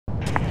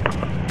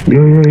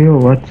Yo,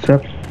 what's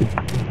up?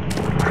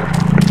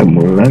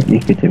 Ketemu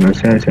lagi ke channel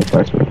saya,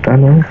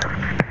 asepfahadsultana.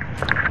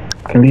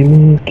 Kali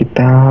ini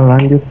kita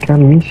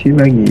lanjutkan misi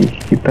lagi.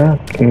 Kita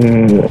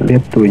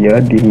lihat tuh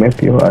ya di map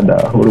yo,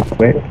 ada huruf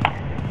W.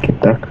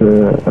 Kita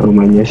ke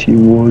rumahnya si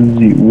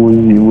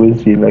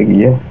Woozie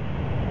lagi ya.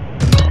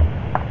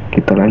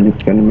 Kita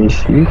lanjutkan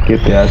misi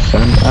GTA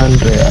San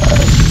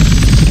Andreas.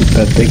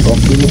 Kita take off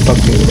dulu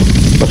pakai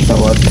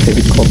pesawat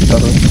helikopter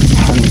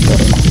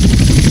Hunter.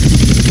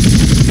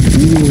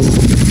 Gini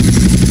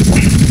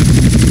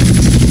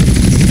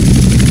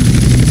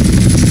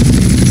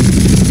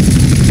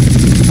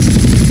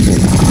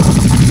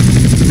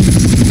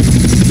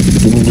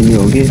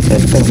oke,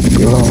 saya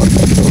pilot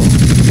atau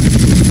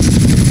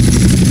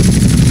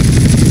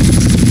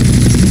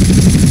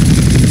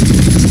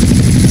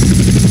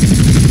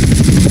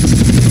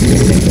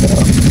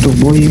tuh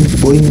boing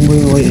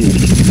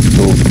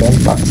tuh kan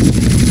pasti.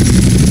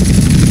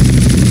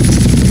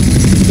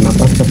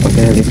 Kenapa saya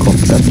pakai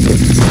helikopter?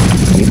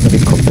 Karena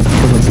helikopter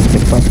itu lebih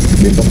cepat,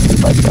 bebas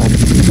kecepatan.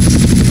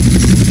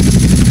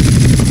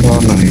 Wah,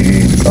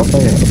 naik apa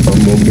ya? Kalau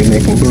mobil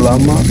naik mobil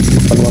lama,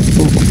 makan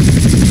waktu.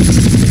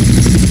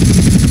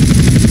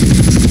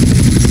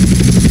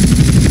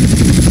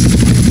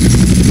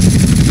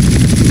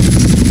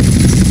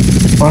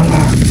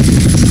 Walah,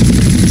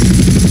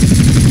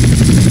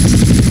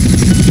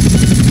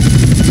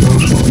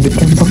 langsung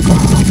ditembak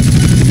kah?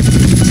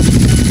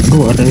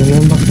 Aduh, ada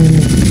yang nembak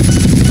nih.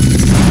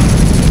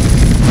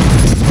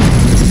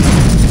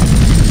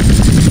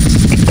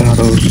 Kita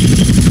harus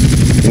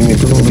ini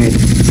dulu nih,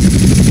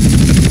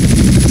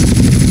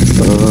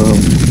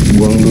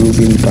 buang dulu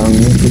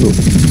bintangnya dulu.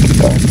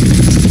 Kita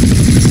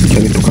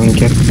cari tukang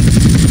cat.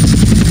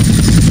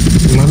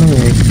 Mana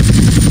ya?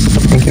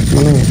 Tukang cat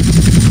mana ya?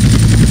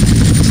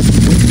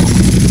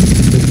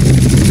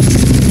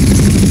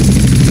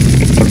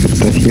 Kita ke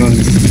stasiun.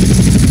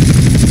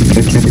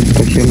 Kita cari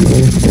stasiun, mana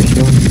ya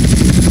stasiun?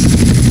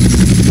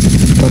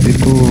 Tadi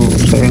tuh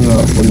saya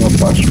nggak punya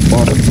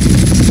paspor,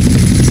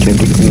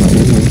 jadi kena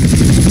ini.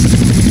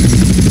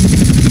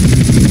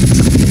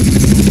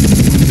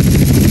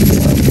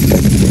 Ya, kita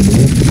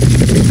kesini, kita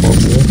cari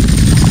mobil.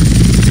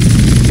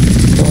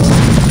 Wah,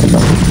 kita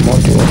balik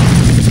mobil.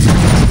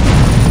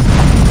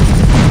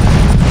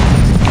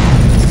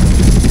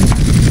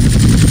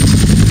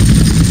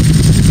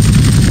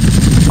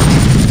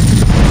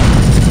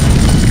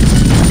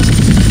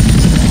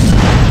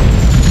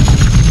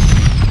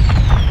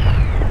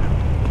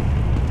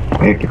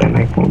 Ayo kita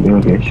naik mobil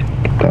guys,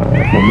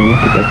 mobilnya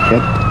kita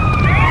cat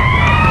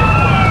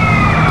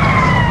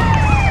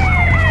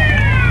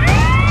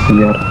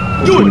biar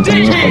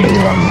bintangnya pada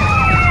hilang.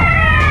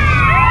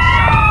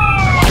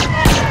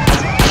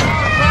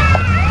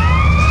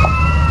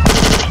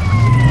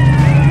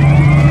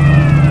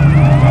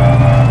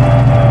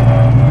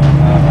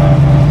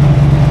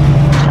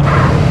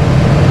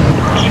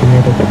 Sini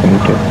ada tukang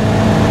cat.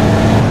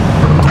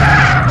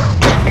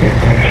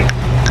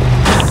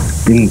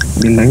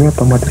 Bintangnya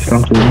otomatis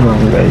langsung hilang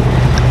guys.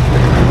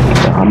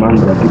 Kita aman,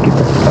 berarti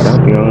kita sekarang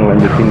tinggal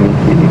lanjutin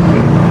misi ini.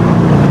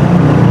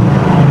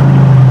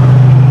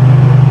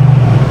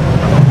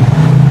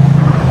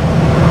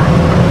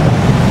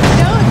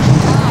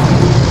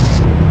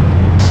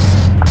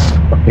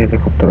 Oke,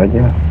 helikopter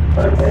aja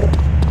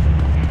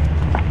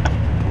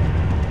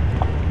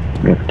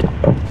biar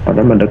cepat,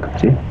 padahal mendekat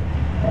sih.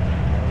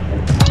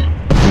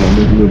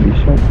 Mobil juga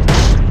bisa.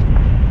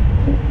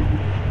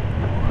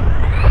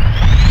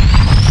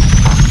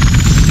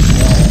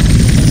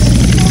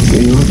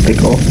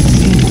 Take off.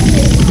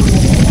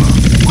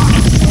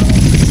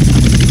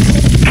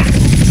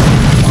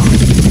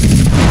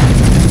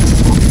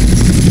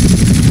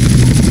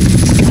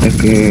 Kita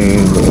ke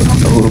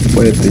huruf W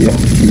itu ya,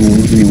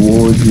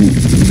 Woozie.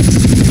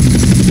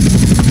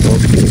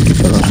 Oke,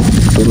 kita langsung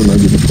turun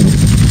aja di sini.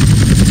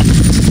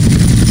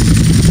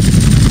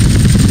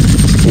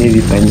 Ini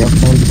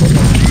ditanyakan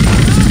mana?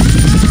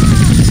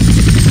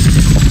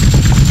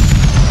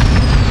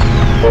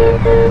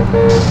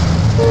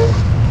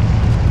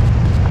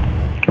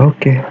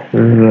 Okay,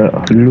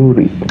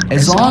 Luri.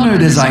 As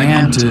honored as I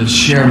am to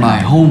share my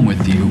home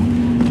with you,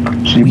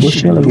 we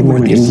should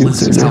lure the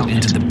afflictions out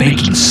into the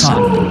baking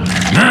sun.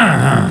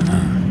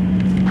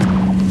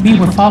 We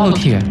were followed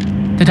here.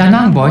 The Da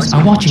Nang boys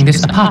are watching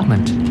this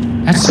apartment.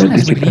 As soon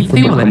as we leave,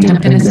 they will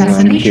attempt an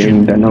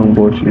assassination.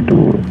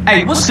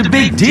 Hey, what's the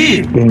big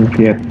deal?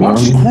 Why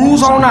don't you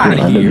cruise on out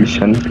of here,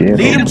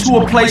 lead them to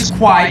a place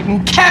quiet,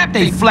 and cap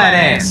they flat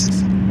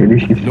asses?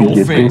 No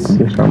offense.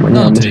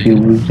 None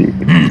taken.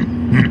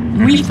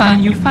 We find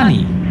you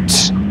funny.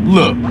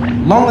 Look,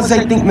 long as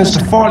they think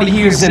Mr. Farley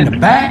here is in the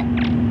back,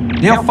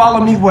 they'll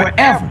follow me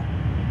wherever.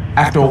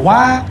 After a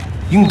while,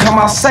 you can come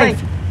out safe.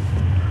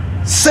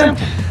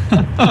 Simple.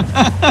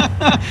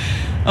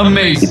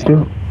 Amazing.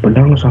 Itu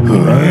pedang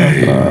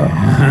samurai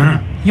apa?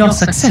 Your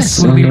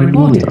success will be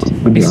rewarded,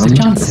 Mr.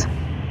 Johnson.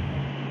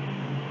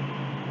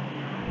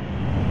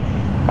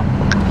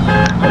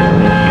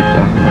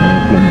 Kita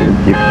mobil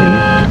jeep ini,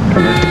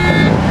 kalau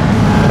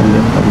kita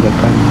mau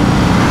tanjakan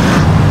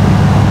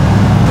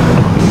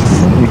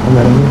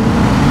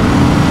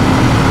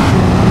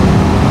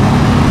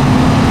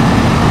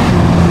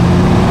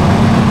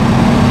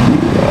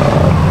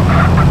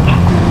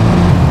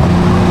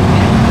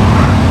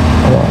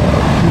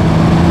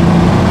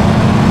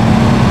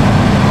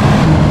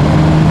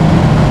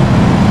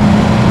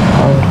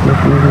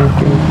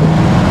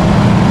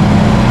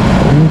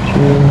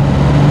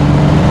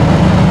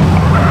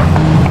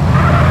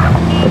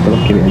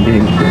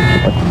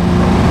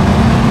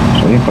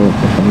soalnya kalau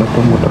ke sana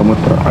tuh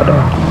muter-muter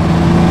ada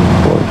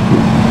polisi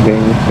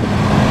brengsek.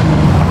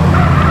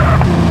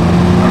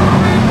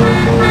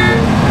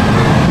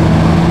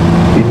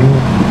 Ini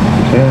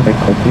saya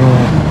rekodnya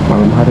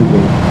malam hari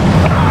guys,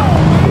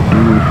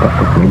 jadi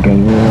takut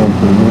megangnya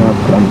bunyinya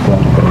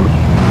pelan-pelan guys.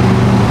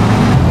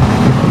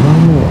 Ini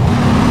kemana ya?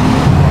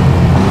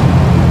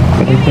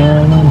 Ada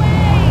jalan.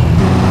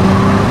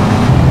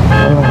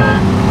 Alah,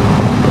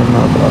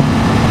 nabrak.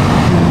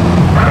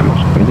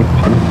 Masuk aja ke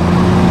sini.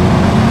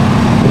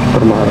 Di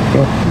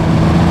supermarket.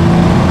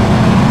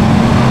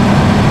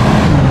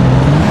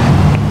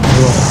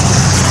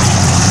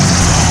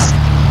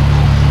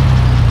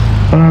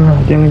 Alah,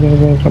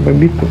 jangan sampai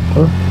gitu.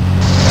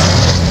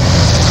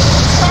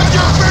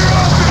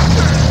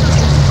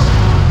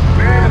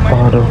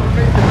 Aduh,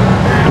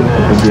 itu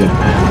kejadian.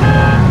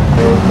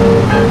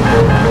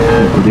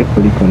 Dia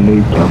balikan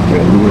deh,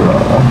 capek dulu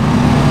lah.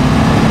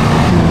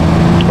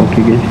 Oke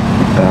guys,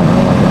 kita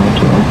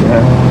langsung aja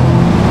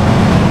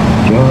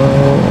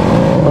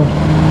jos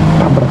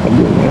tabrak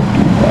aja ya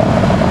kita.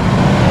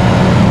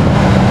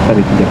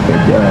 Tadi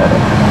kejar-kejar.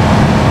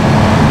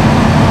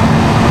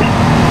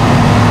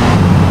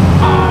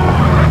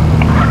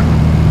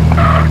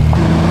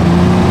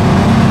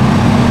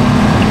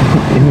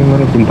 Ini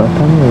mana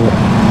jembatannya ya?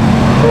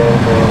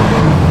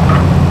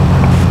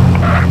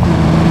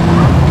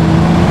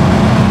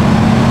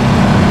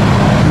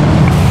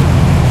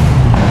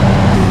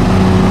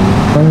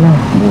 Alah,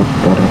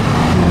 muter.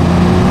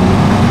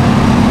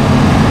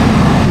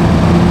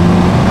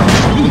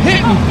 You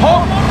hit me,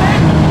 punk!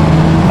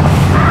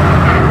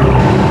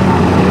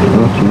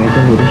 Oh, sini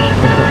aja lurus.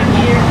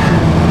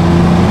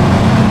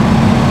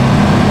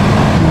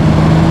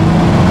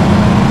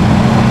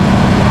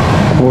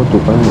 Oh,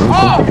 tuh kan,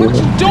 Oh, what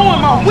you doing,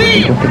 my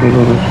wheel? itu tadi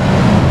lurus.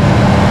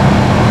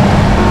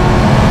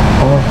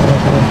 Oh,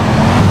 salah.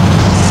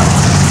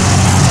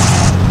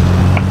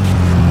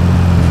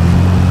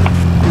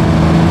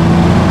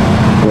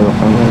 Belok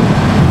kanan.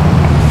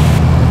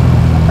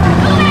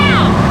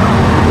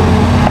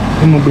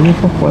 Ini mobilnya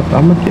kok kuat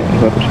amat ya,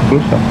 nggak harus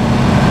rusak.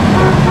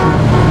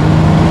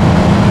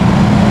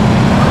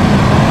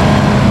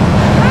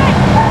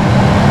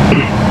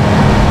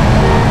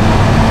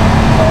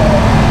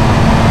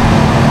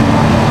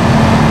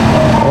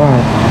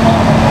 Kuat.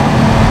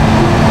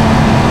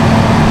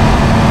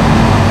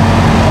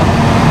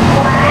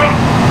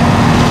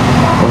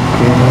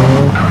 Oke,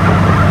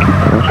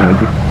 kita langsung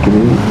aja ke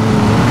kiri.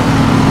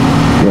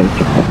 Ya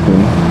cepat tuh.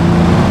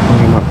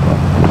 Menghemat lah.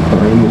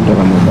 Karena ini udah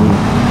lama banget.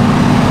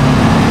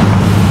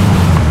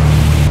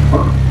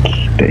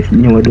 Kita isi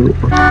nyawa dulu.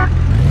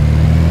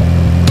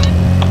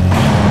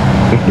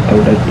 Oke, kita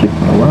udah chip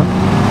nyawa.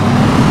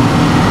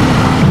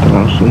 Kita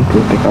langsung ke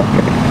TKP.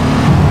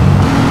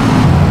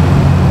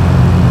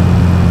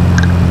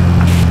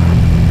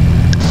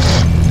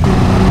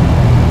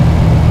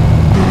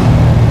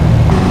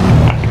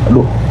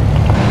 Aduh.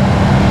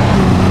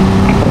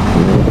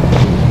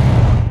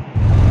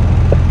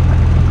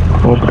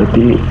 Oh,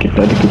 berarti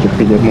kita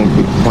dikejar-kejar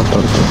mobil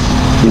motor tuh.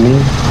 Ini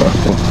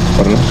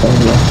pernah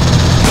saya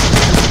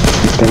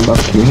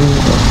ditembakin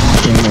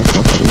yang naik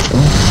motor itu.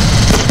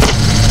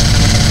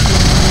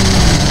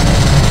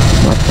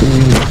 Mati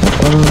naik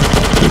motor.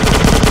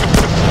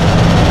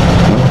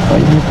 Malah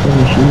kayak itu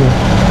misinya.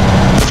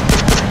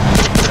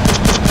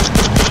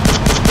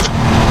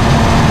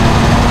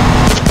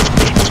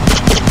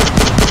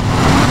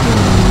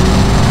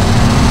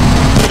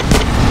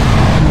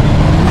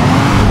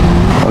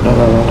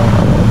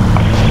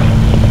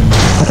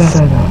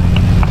 Ada.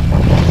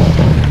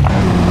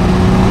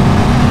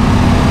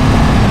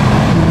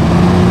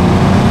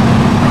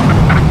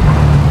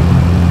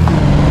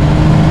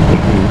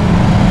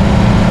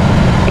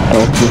 Kita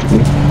obus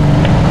nih.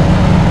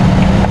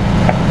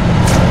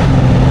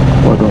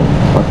 Waduh,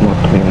 4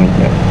 motor yang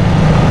ngejar.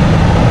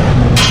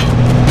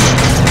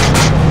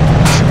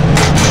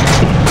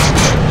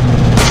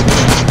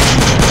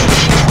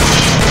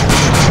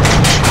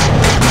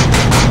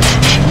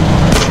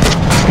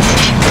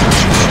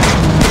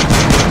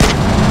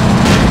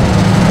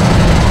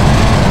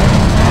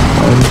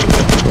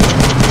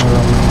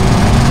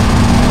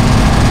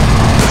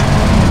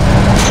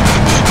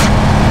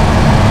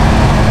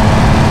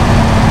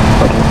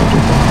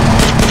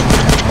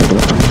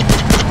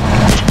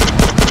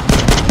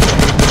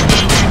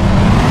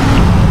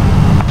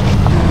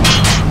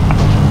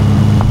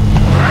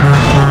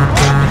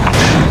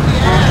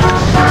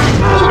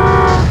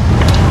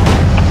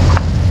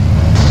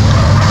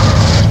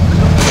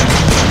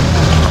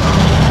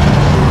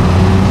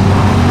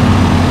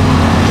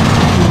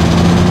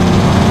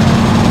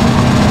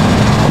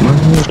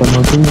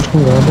 Ini kok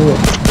nggak ada ya?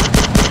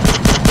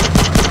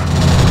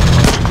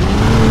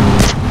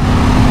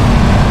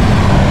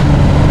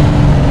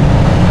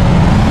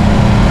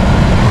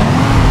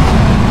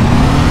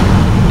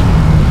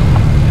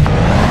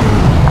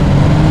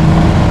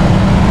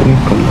 Ini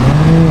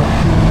kemana ya?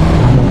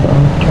 Lama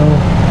banget cow.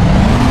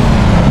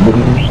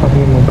 Berusaha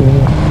nih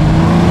mobilnya.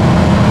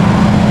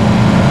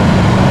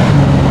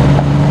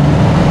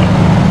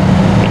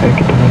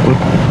 Kita nunggu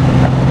takut.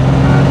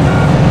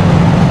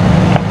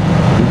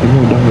 Intinya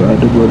udah nggak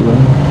ada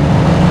dua-duanya.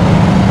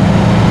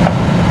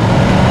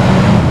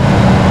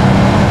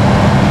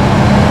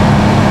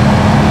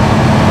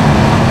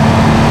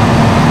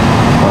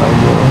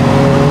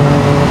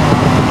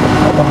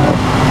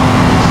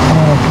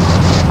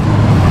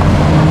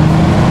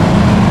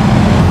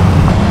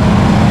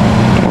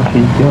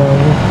 Masih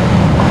jauh.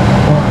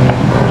 Wah, ya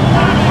bos.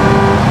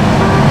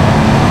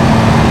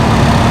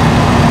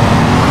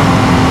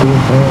 Ini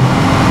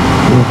saya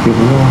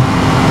Fiero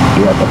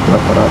di atas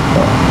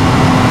rata-rata.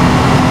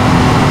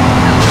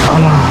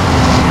 Alah.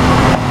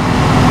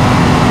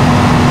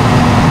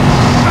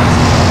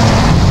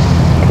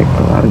 Oke,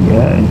 kelar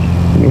guys.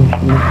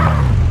 Ini.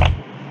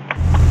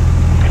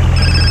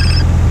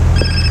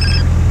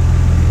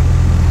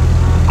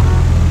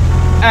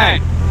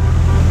 Hey,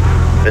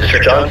 Mr.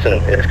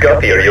 Johnson, it's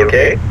Guppy. Are you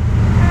okay?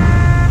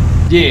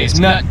 yeah, it's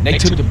nothing. They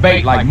took the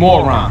bait like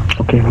morons.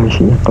 Oke,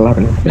 misinya kelar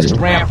nih. Mr.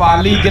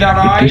 Grandfather Lee, get out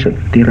all right? Itu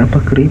setir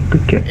apa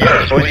keripik ya?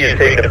 Yes, Woozie is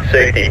taken to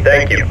safety.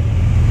 Thank you.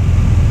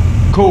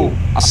 Cool.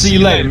 I'll see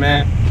you later,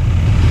 man.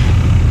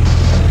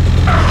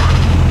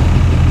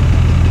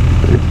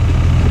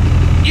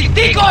 It's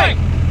decoy!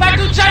 Back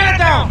to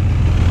Chinatown!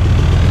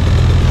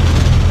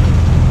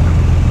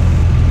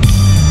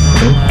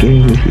 Oke,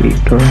 misi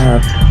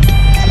kelar.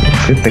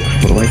 Oke, thanks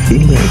for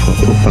watching.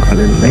 Jangan lupa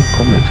kalian like,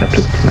 comment,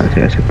 subscribe channel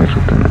saya,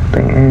 sMission.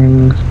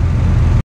 Thanks.